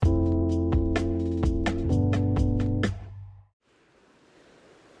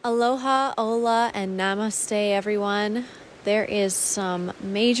Aloha, ola, and namaste, everyone. There is some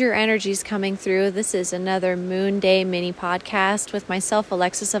major energies coming through. This is another Moon Day mini podcast with myself,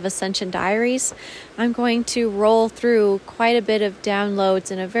 Alexis of Ascension Diaries. I'm going to roll through quite a bit of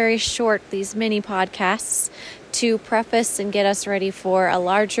downloads in a very short, these mini podcasts to preface and get us ready for a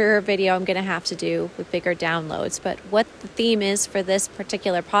larger video I'm going to have to do with bigger downloads. But what the theme is for this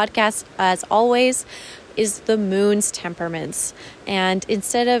particular podcast, as always, is the moon's temperaments. And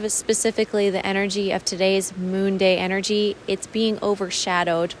instead of specifically the energy of today's Moon Day energy, it's being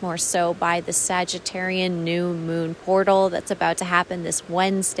overshadowed more so by the Sagittarian new moon portal that's about to happen this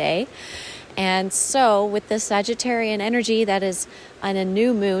Wednesday. And so with the Sagittarian energy that is on a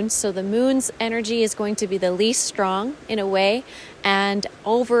new moon, so the moon's energy is going to be the least strong in a way, and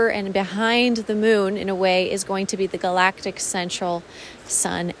over and behind the moon in a way is going to be the galactic central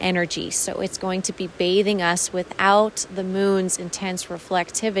sun energy. So it's going to be bathing us without the moon's intense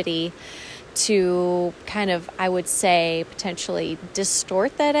reflectivity to kind of, I would say, potentially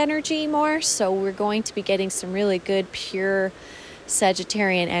distort that energy more. So we're going to be getting some really good, pure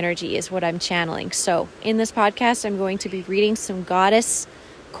Sagittarian energy is what I'm channeling. So in this podcast, I'm going to be reading some goddess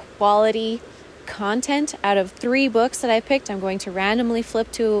quality content out of 3 books that I picked. I'm going to randomly flip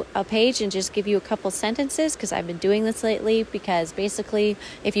to a page and just give you a couple sentences because I've been doing this lately, because basically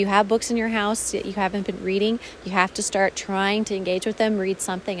if you have books in your house that you haven't been reading, you have to start trying to engage with them, read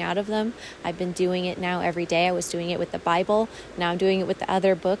something out of them. I've been doing it now every day. I was doing it with the Bible. Now I'm doing it with the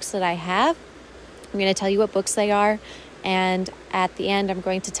other books that I have. I'm going to tell you what books they are. And at the end, I'm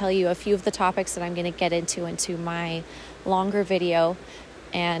going to tell you a few of the topics that I'm going to get into my longer video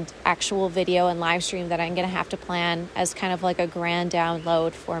and actual video and live stream that I'm going to have to plan as kind of like a grand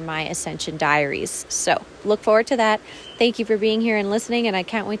download for my Ascension Diaries. So look forward to that. Thank you for being here and listening, and I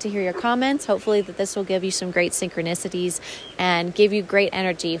can't wait to hear your comments. Hopefully that this will give you some great synchronicities and give you great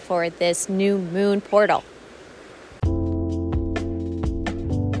energy for this new moon portal.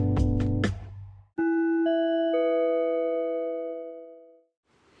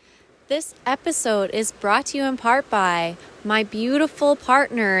 This episode is brought to you in part by my beautiful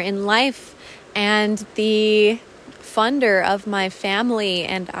partner in life and the funder of my family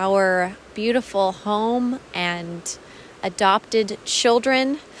and our beautiful home and adopted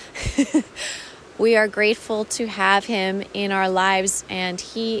children. We are grateful to have him in our lives, and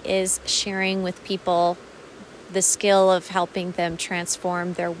he is sharing with people the skill of helping them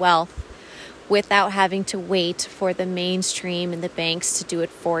transform their wealth without having to wait for the mainstream and the banks to do it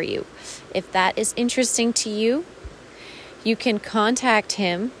for you. If that is interesting to you, you can contact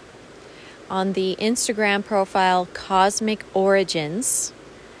him on the Instagram profile Cosmic Origins.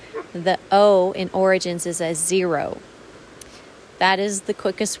 The O in Origins is a 0. That is the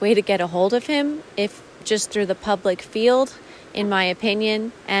quickest way to get a hold of him, if just through the public field, in my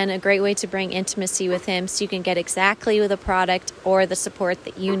opinion, and a great way to bring intimacy with him so you can get exactly the product or the support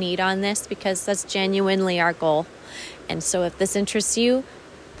that you need on this, because that's genuinely our goal. And so if this interests you,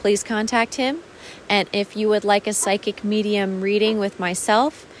 please contact him. And if you would like a psychic medium reading with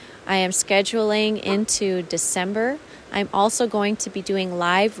myself, I am scheduling into December. I'm also going to be doing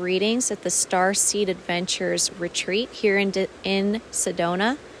live readings at the Starseed Adventures retreat here in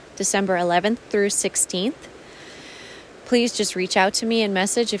Sedona, December 11th through 16th. Please just reach out to me and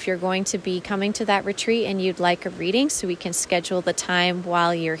message if you're going to be coming to that retreat and you'd like a reading so we can schedule the time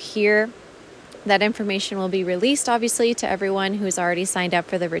while you're here. That information will be released, obviously, to everyone who's already signed up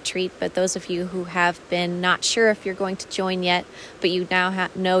for the retreat. But those of you who have been not sure if you're going to join yet, but you now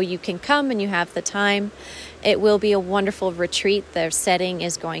know you can come and you have the time, it will be a wonderful retreat. The setting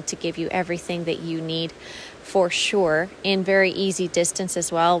is going to give you everything that you need for sure, in very easy distance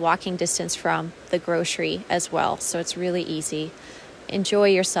as well, walking distance from the grocery as well. So it's really easy. Enjoy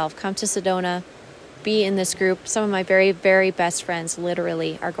yourself. Come to Sedona. Be in this group. Some of my very, very best friends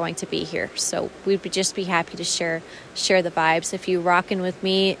literally are going to be here. So we'd just be happy to share the vibes. If you're rocking with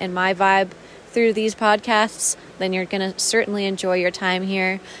me and my vibe through these podcasts, then you're going to certainly enjoy your time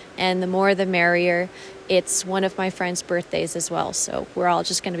here. And the more the merrier. It's one of my friends' birthdays as well. So we're all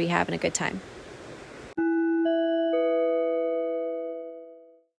just going to be having a good time.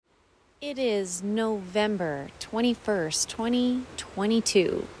 It is November 21st,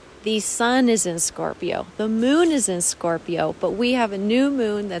 2022. The sun is in Scorpio. The moon is in Scorpio, but we have a new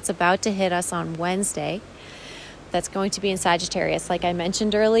moon that's about to hit us on Wednesday. That's going to be in Sagittarius, like I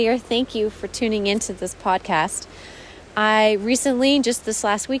mentioned earlier. Thank you for tuning into this podcast. I recently, just this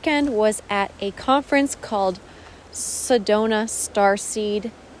last weekend, was at a conference called Sedona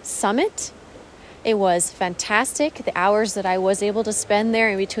Starseed Summit. It was fantastic. The hours that I was able to spend there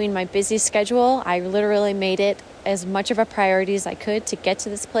in between my busy schedule, I literally made it as much of a priority as I could to get to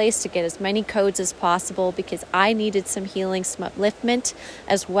this place, to get as many codes as possible, because I needed some healing, some upliftment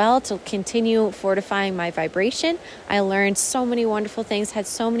as well to continue fortifying my vibration. I learned so many wonderful things, had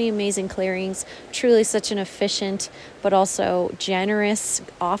so many amazing clearings, truly such an efficient but also generous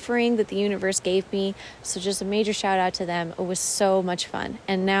offering that the universe gave me. So just a major shout out to them. It was so much fun.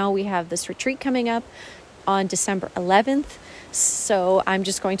 And now we have this retreat coming up on December 11th. So I'm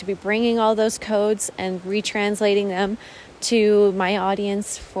just going to be bringing all those codes and retranslating them to my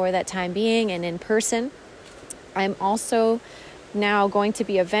audience for that time being and in person. I'm also now going to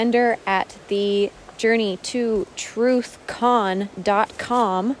be a vendor at the Journey to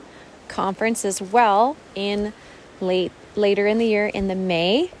TruthCon.com conference as well in later in the year in the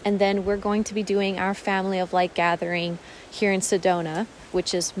May. And then we're going to be doing our Family of Light gathering here in Sedona,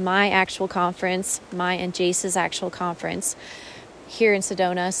 which is my actual conference, my and Jace's actual conference here in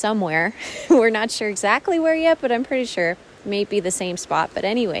Sedona somewhere. We're not sure exactly where yet, but I'm pretty sure it may be the same spot. But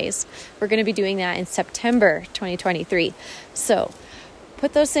anyways, we're going to be doing that in September 2023. So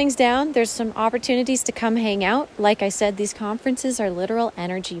put those things down. There's some opportunities to come hang out. Like I said, these conferences are literal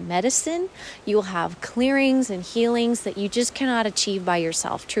energy medicine. You'll have clearings and healings that you just cannot achieve by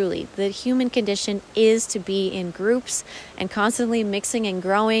yourself, truly. The human condition is to be in groups, and constantly mixing and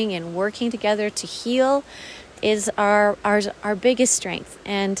growing and working together to heal is our biggest strength.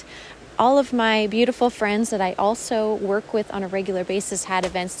 And all of my beautiful friends that I also work with on a regular basis had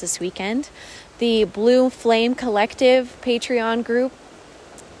events this weekend. The Blue Flame Collective Patreon group,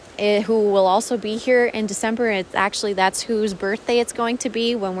 who will also be here in December. That's whose birthday it's going to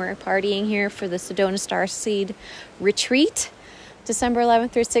be when we're partying here for the Sedona Starseed Retreat, December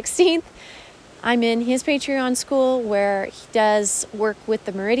 11th through 16th. I'm in his Patreon school where he does work with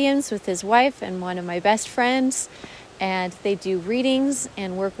the meridians with his wife and one of my best friends. And they do readings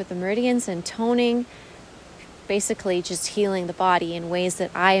and work with the meridians and toning, basically just healing the body in ways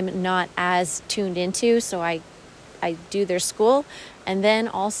that I am not as tuned into. So I do their school. And then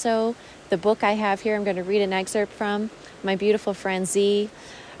also the book I have here, I'm going to read an excerpt from my beautiful friend Z,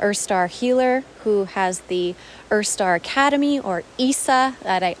 Earth Star Healer, who has the Earth Star Academy, or ESA,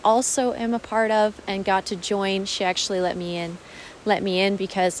 that I also am a part of and got to join. She actually let me in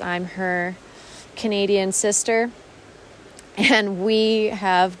because I'm her Canadian sister, and we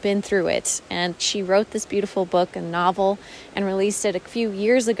have been through it. And she wrote this beautiful book, a novel, and released it a few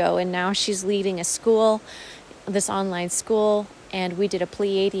years ago, and now she's leading a school, this online school. And we did a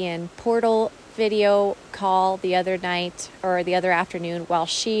Pleiadian portal video call the other afternoon while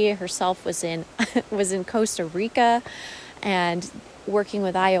she herself was in Costa Rica and working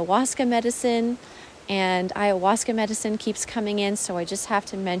with ayahuasca medicine. And ayahuasca medicine keeps coming in, so I just have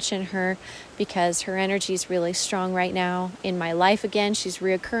to mention her because her energy is really strong right now in my life again. She's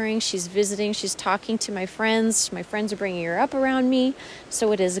reoccurring, she's visiting, she's talking to my friends. My friends are bringing her up around me.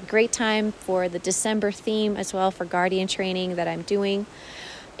 So it is a great time for the December theme as well for guardian training that I'm doing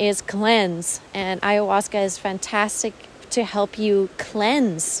is cleanse. And ayahuasca is fantastic to help you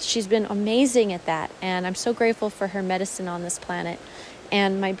cleanse. She's been amazing at that. And I'm so grateful for her medicine on this planet.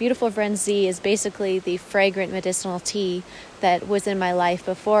 And my beautiful friend Z is basically the fragrant medicinal tea that was in my life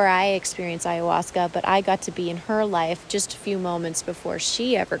before I experienced ayahuasca, but I got to be in her life just a few moments before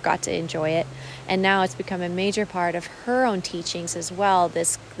she ever got to enjoy it. And now it's become a major part of her own teachings as well,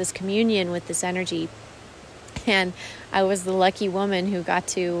 this communion with this energy. And I was the lucky woman who got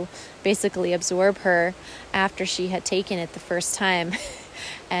to basically absorb her after she had taken it the first time.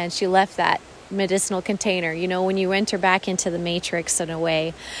 And she left that medicinal container. You know, when you enter back into the matrix in a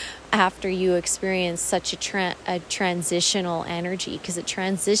way after you experience such a transitional energy, because it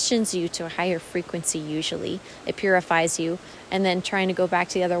transitions you to a higher frequency. Usually it purifies you, and then trying to go back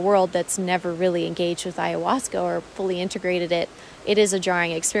to the other world that's never really engaged with ayahuasca or fully integrated it is a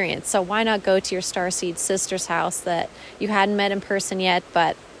jarring experience. So why not go to your starseed sister's house that you hadn't met in person yet,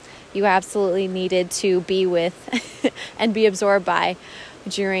 but you absolutely needed to be with and be absorbed by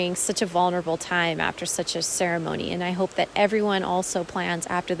during such a vulnerable time after such a ceremony. And I hope that everyone also plans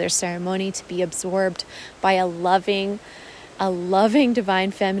after their ceremony to be absorbed by a loving divine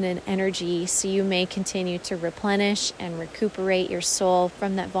feminine energy, so you may continue to replenish and recuperate your soul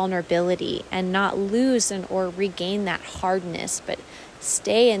from that vulnerability and not lose or regain that hardness, but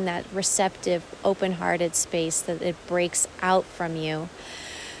stay in that receptive, open-hearted space that it breaks out from you.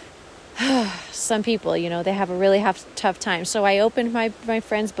 Some people, they have a really tough time. So I opened my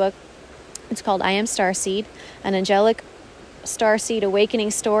friend's book. It's called I Am Starseed, an angelic starseed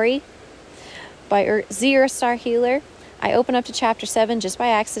awakening story by Z Earth Star Healer. I open up to chapter 7 just by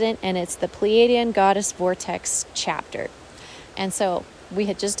accident, and it's the Pleiadian Goddess Vortex chapter. And so we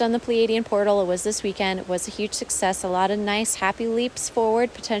had just done the Pleiadian portal. It was this weekend. It was a huge success. A lot of nice, happy leaps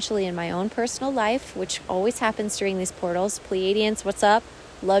forward, potentially in my own personal life, which always happens during these portals. Pleiadians, what's up?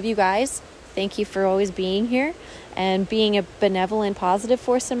 Love you guys. Thank you for always being here and being a benevolent, positive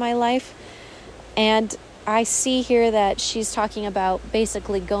force in my life. And I see here that she's talking about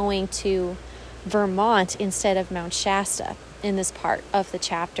basically going to Vermont instead of Mount Shasta in this part of the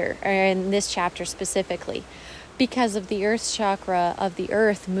chapter, or in this chapter specifically, because of the earth chakra of the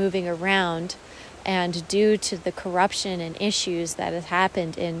earth moving around, and due to the corruption and issues that had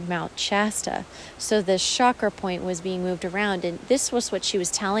happened in Mount Shasta. So the chakra point was being moved around, and this was what she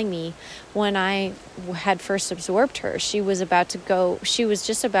was telling me when I had first absorbed her. She was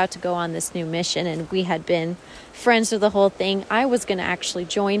just about to go on this new mission, and we had been friends with the whole thing. I was going to actually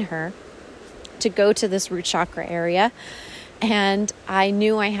join her to go to this root chakra area, and I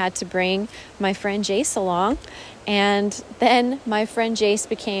knew I had to bring my friend Jace along. And then my friend Jace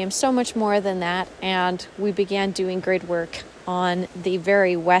became so much more than that, and we began doing grid work on the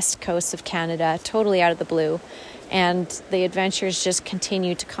very west coast of Canada, totally out of the blue. And the adventures just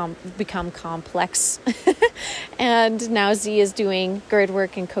continue to become complex. And now Z is doing grid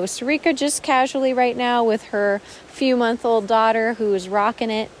work in Costa Rica just casually right now with her few-month-old daughter who is rocking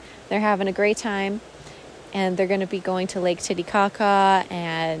it. They're having a great time. And they're going to be going to Lake Titicaca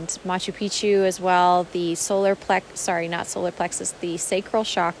and Machu Picchu as well. The the sacral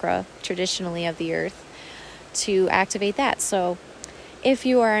chakra, traditionally of the earth, to activate that. So if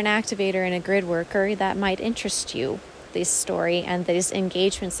you are an activator and a grid worker, that might interest you, this story and these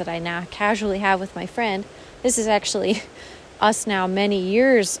engagements that I now casually have with my friend. This is actually us now many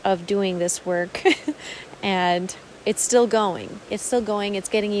years of doing this work. And it's still going. It's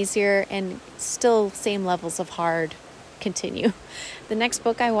getting easier, and still same levels of hard continue. The next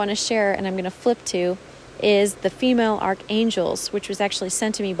book I want to share, and I'm going to flip to, is The Female Archangels, which was actually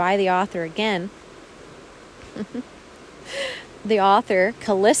sent to me by the author again. The author,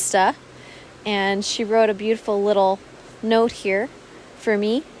 Callista, and she wrote a beautiful little note here for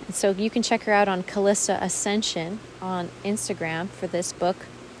me. And so you can check her out on Callista Ascension on Instagram for this book.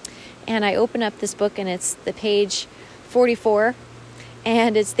 And I open up this book, and it's the page 44,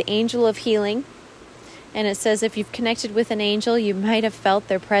 and it's the Angel of Healing. And it says, if you've connected with an angel, you might have felt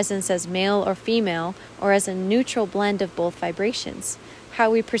their presence as male or female, or as a neutral blend of both vibrations.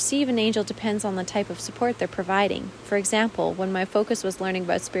 How we perceive an angel depends on the type of support they're providing. For example, when my focus was learning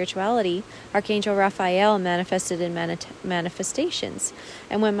about spirituality, Archangel Raphael manifested in manifestations.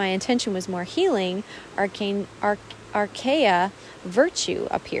 And when my intention was more healing, Archaea Virtue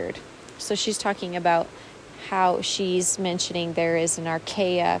appeared. So she's talking about how she's mentioning there is an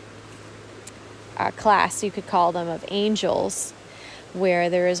Archaea class, you could call them, of angels,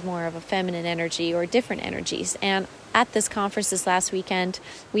 where there is more of a feminine energy or different energies. And at this conference this last weekend,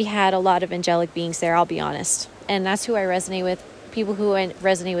 we had a lot of angelic beings there, I'll be honest. And that's who I resonate with. People who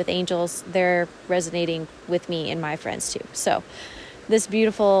resonate with angels, they're resonating with me and my friends too. So this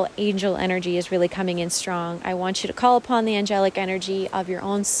beautiful angel energy is really coming in strong. I want you to call upon the angelic energy of your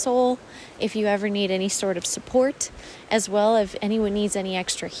own soul if you ever need any sort of support, as well if anyone needs any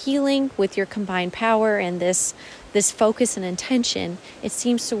extra healing with your combined power and this focus and intention. It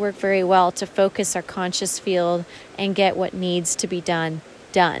seems to work very well to focus our conscious field and get what needs to be done.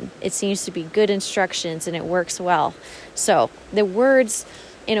 It seems to be good instructions, and it works well. So the words,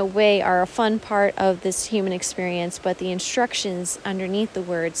 in a way, are a fun part of this human experience, but the instructions underneath the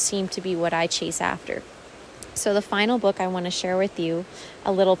words seem to be what I chase after. So the final book I want to share with you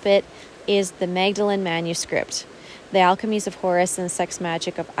a little bit is The Magdalene Manuscript, The Alchemies of Horus and the Sex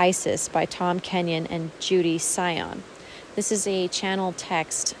Magic of Isis by Tom Kenyon and Judy Sion. This is a channel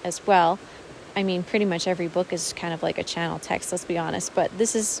text as well. I mean, pretty much every book is kind of like a channel text, let's be honest. But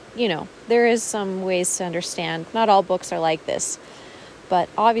this is, there is some ways to understand. Not all books are like this. But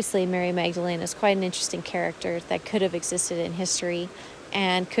obviously, Mary Magdalene is quite an interesting character that could have existed in history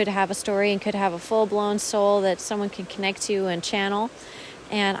and could have a story and could have a full-blown soul that someone can connect to and channel.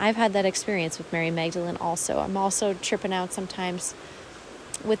 And I've had that experience with Mary Magdalene also. I'm also tripping out sometimes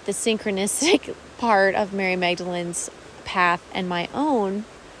with the synchronistic part of Mary Magdalene's path and my own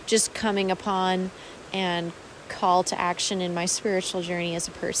just coming upon and call to action in my spiritual journey as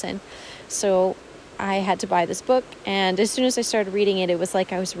a person. So I had to buy this book, and as soon as I started reading it, it was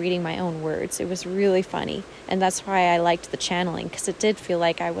like I was reading my own words. It was really funny, and that's why I liked the channeling, because it did feel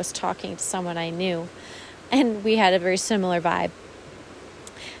like I was talking to someone I knew, and we had a very similar vibe.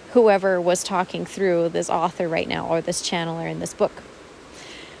 Whoever was talking through this author right now, or this channeler in this book.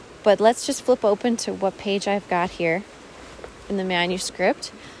 But let's just flip open to what page I've got here in the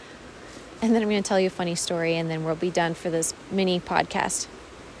manuscript. And then I'm going to tell you a funny story, and then we'll be done for this mini podcast.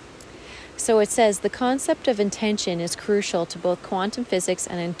 So it says, the concept of intention is crucial to both quantum physics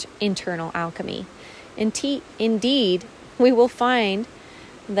and internal alchemy. Indeed, we will find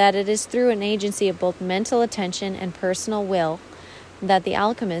that it is through an agency of both mental attention and personal will that the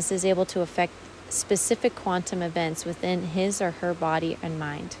alchemist is able to affect specific quantum events within his or her body and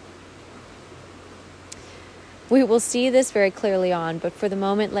mind. We will see this very clearly on, but for the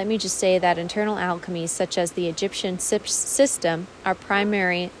moment, let me just say that internal alchemies, such as the Egyptian system, are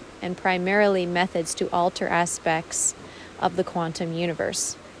primarily methods to alter aspects of the quantum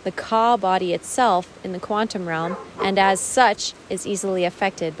universe. The Ka body itself in the quantum realm, and as such, is easily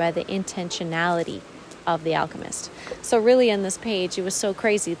affected by the intentionality of the alchemist. So really in this page, it was so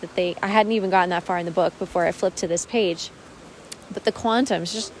crazy that I hadn't even gotten that far in the book before I flipped to this page. But the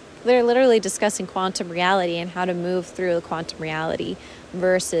quantums, they're literally discussing quantum reality and how to move through the quantum reality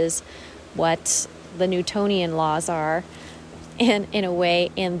versus what the Newtonian laws are, and in a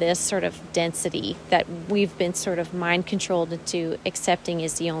way in this sort of density that we've been sort of mind controlled into accepting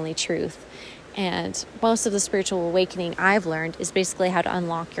is the only truth. And most of the spiritual awakening I've learned is basically how to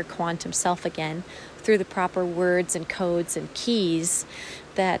unlock your quantum self again through the proper words and codes and keys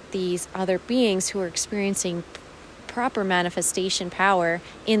that these other beings who are experiencing proper manifestation power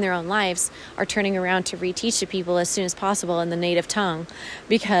in their own lives are turning around to reteach to people as soon as possible in the native tongue,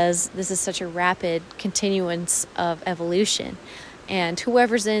 because this is such a rapid continuance of evolution. And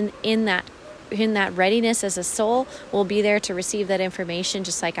whoever's in that readiness as a soul will be there to receive that information,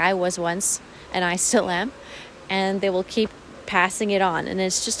 just like I was once and I still am, and they will keep passing it on. And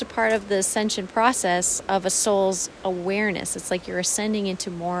it's just a part of the ascension process of a soul's awareness. It's like you're ascending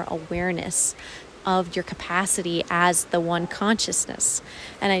into more awareness of your capacity as the one consciousness.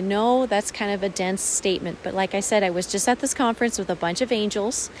 And I know that's kind of a dense statement, but like I said, I was just at this conference with a bunch of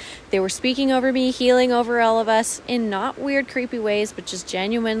angels. They were speaking over me, healing over all of us in not weird, creepy ways, but just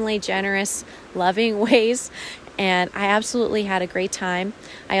genuinely generous, loving ways. And I absolutely had a great time.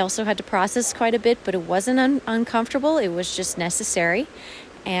 I also had to process quite a bit, but it wasn't uncomfortable. It was just necessary.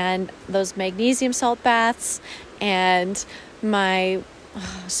 And those magnesium salt baths and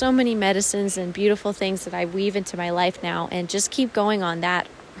so many medicines and beautiful things that I weave into my life now, and just keep going on that.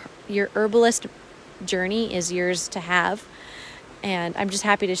 Your herbalist journey is yours to have. And I'm just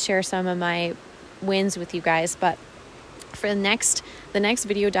happy to share some of my wins with you guys. But for the next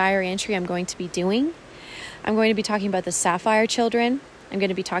video diary entry I'm going to be doing, I'm going to be talking about the Sapphire Children. I'm going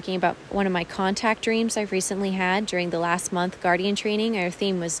to be talking about one of my contact dreams I've recently had during the last month Guardian training. Our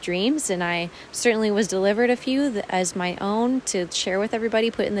theme was dreams, and I certainly was delivered a few as my own to share with everybody,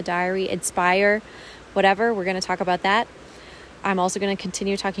 put in the diary, inspire, whatever. We're going to talk about that. I'm also going to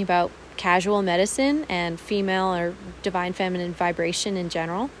continue talking about casual medicine and female or divine feminine vibration in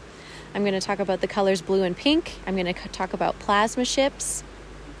general. I'm going to talk about the colors blue and pink. I'm going to talk about plasma ships.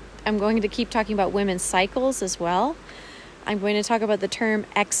 I'm going to keep talking about women's cycles as well. I'm going to talk about the term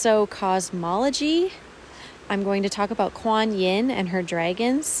exocosmology. I'm going to talk about Kuan Yin and her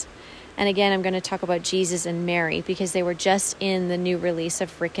dragons. And again, I'm going to talk about Jesus and Mary, because they were just in the new release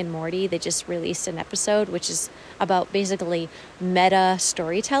of Rick and Morty. They just released an episode, which is about basically meta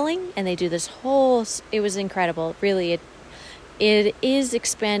storytelling. And they do this it was incredible. Really, it is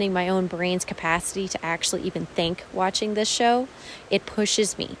expanding my own brain's capacity to actually even think watching this show. It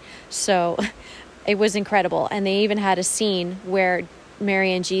pushes me. So it was incredible. And they even had a scene where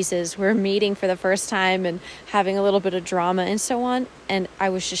Mary and Jesus were meeting for the first time and having a little bit of drama and so on. And I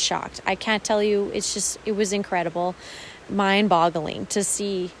was just shocked. I can't tell you. It was incredible, mind-boggling to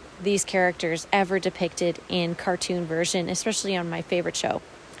see these characters ever depicted in cartoon version, especially on my favorite show.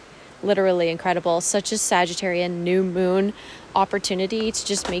 Literally incredible. Such a Sagittarian new moon opportunity to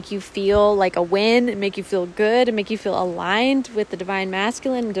just make you feel like a win and make you feel good and make you feel aligned with the divine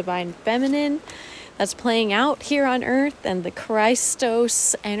masculine and divine feminine that's playing out here on earth, and the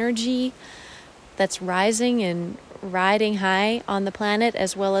Christos energy that's rising and riding high on the planet,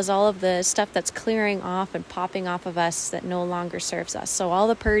 as well as all of the stuff that's clearing off and popping off of us that no longer serves us. So all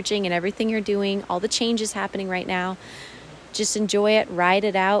the purging and everything you're doing, all the changes happening right now, just enjoy it, ride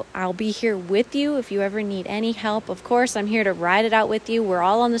it out. I'll be here with you if you ever need any help. Of course, I'm here to ride it out with you. We're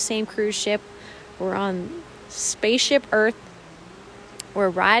all on the same cruise ship. We're on spaceship Earth. We're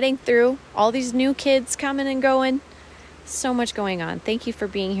riding through all these new kids coming and going. So much going on. Thank you for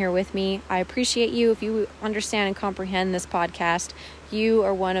being here with me. I appreciate you. If you understand and comprehend this podcast, you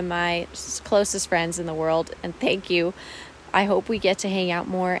are one of my closest friends in the world, and thank you. I hope we get to hang out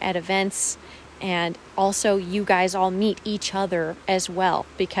more at events, and also you guys all meet each other as well,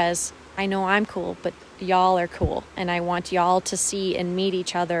 because I know I'm cool, but y'all are cool, and I want y'all to see and meet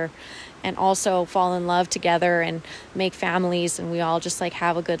each other and also fall in love together and make families, and we all just like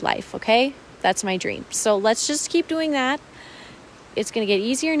have a good life, okay? That's my dream. So let's just keep doing that. It's going to get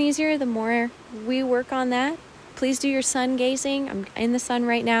easier and easier the more we work on that. Please do your sun gazing. I'm in the sun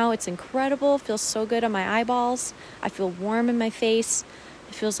right now. It's incredible. It feels so good on my eyeballs. I feel warm in my face.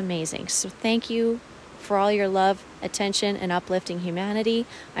 It feels amazing. So thank you for all your love, attention, and uplifting humanity.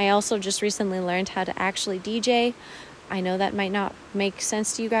 I also just recently learned how to actually DJ. I know that might not make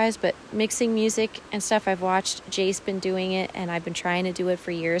sense to you guys, but mixing music and stuff, I've watched Jace been doing it, and I've been trying to do it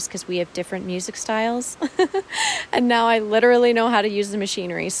for years because we have different music styles. And now I literally know how to use the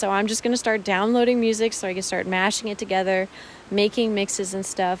machinery. So I'm just going to start downloading music so I can start mashing it together, making mixes and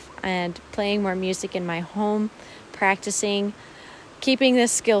stuff, and playing more music in my home, practicing, keeping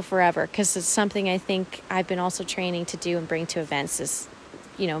this skill forever, because it's something I think I've been also training to do and bring to events is,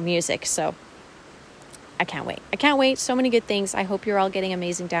 music. So I can't wait. I can't wait. So many good things. I hope you're all getting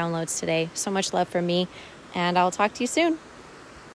amazing downloads today. So much love from me, and I'll talk to you soon.